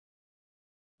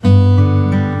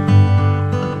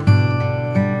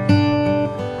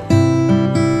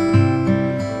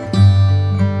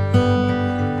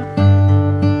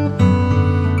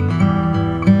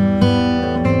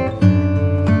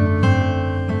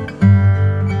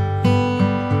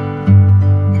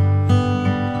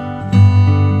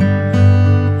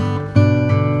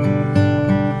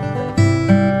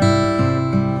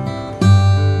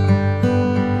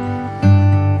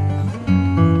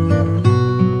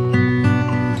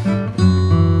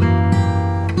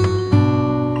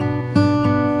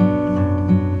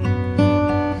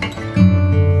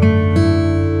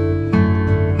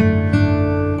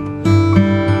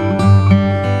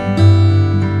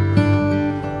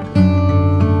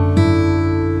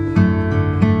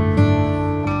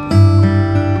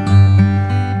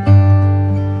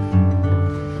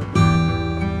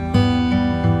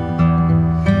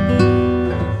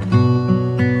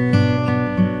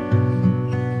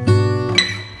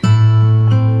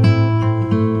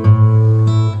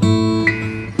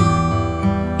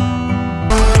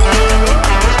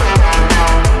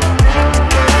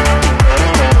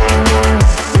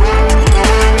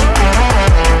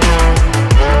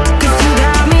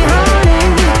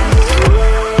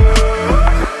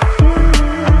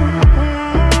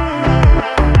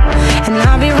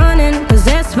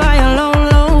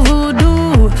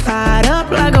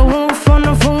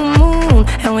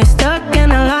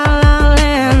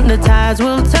tides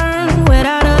will turn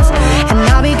without us. And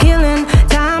I'll be killing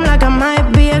time like I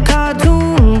might be a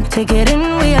cartoon. Take it in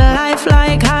real life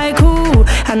like haiku.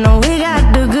 I know we got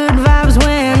the good vibes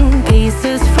when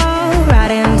pieces fall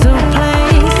right into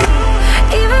place.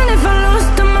 Even if I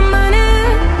lost all my money,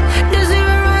 the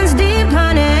zero runs deep,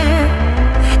 honey.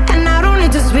 And I don't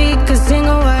need to speak a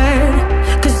single word,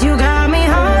 'cause you got me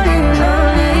holding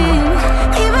on.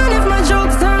 Even if my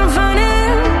jokes aren't funny,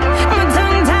 my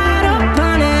tongue tied up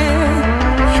on it.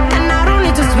 And I don't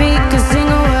need to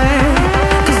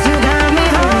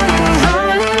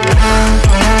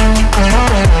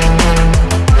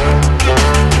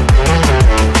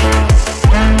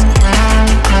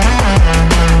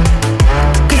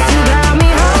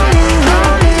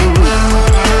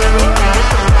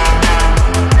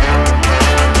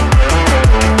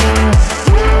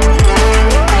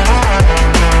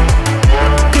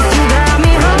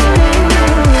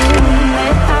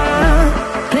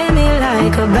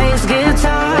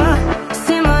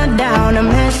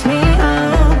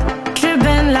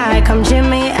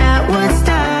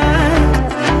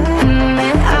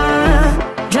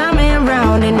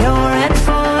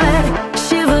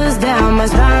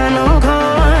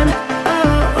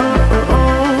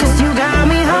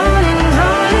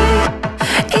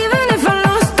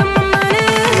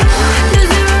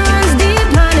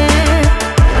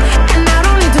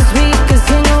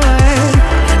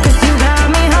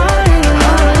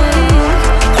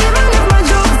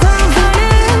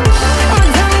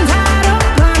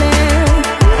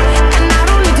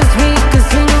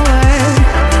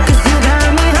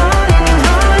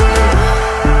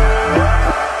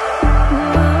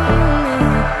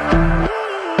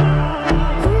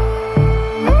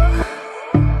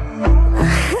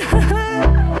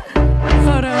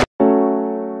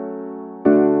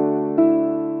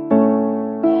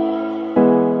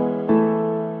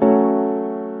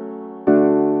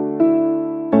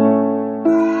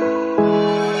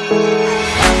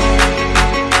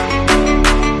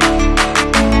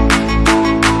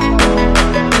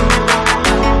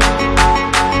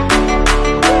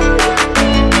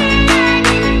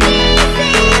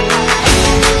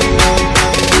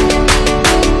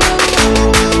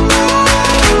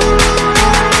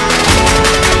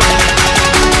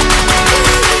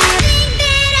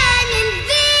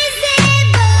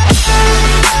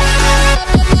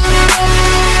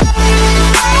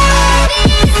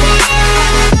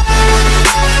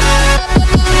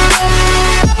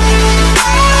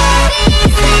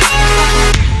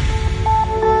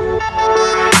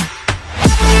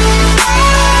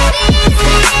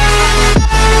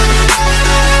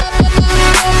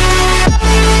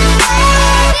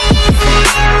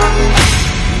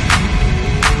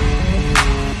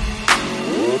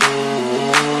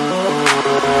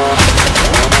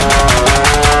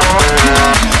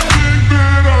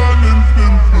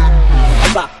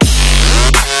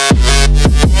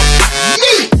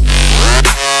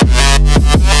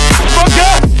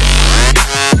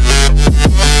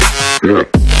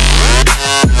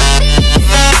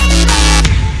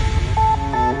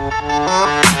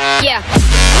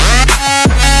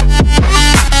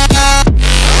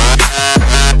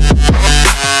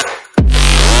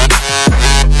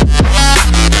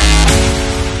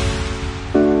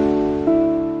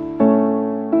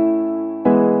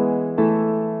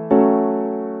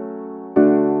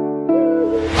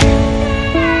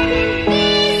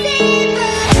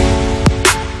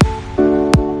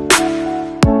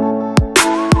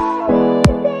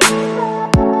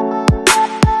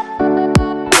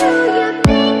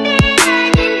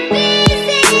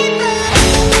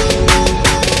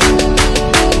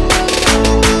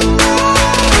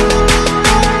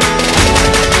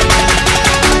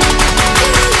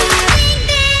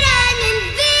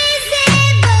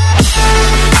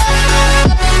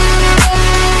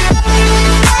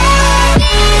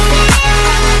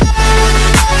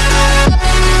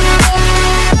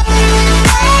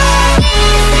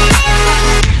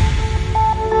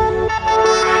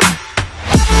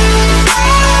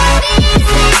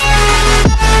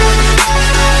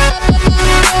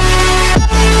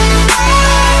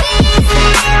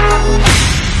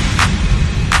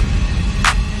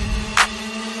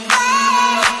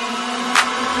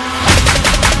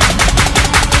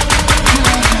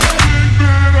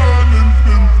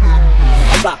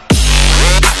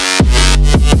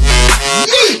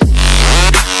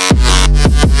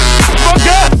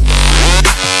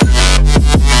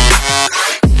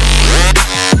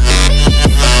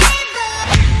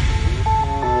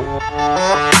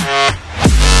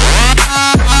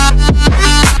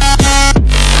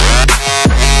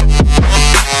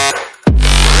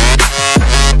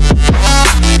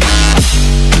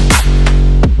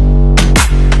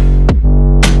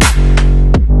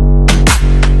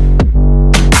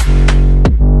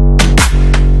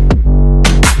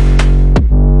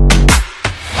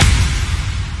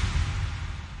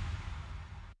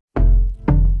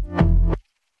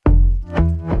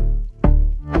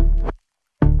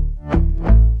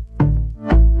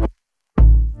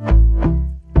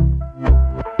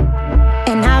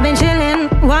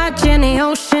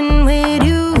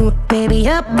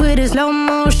with a slow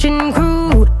motion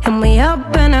crew, and we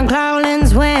up in our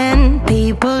growlings when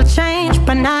people change,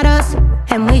 but not us.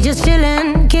 And we just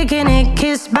chillin', kicking it,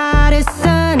 kissed by the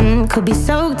sun. Could be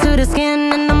soaked to the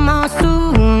skin in the mall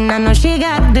soon. I know she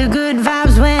got the good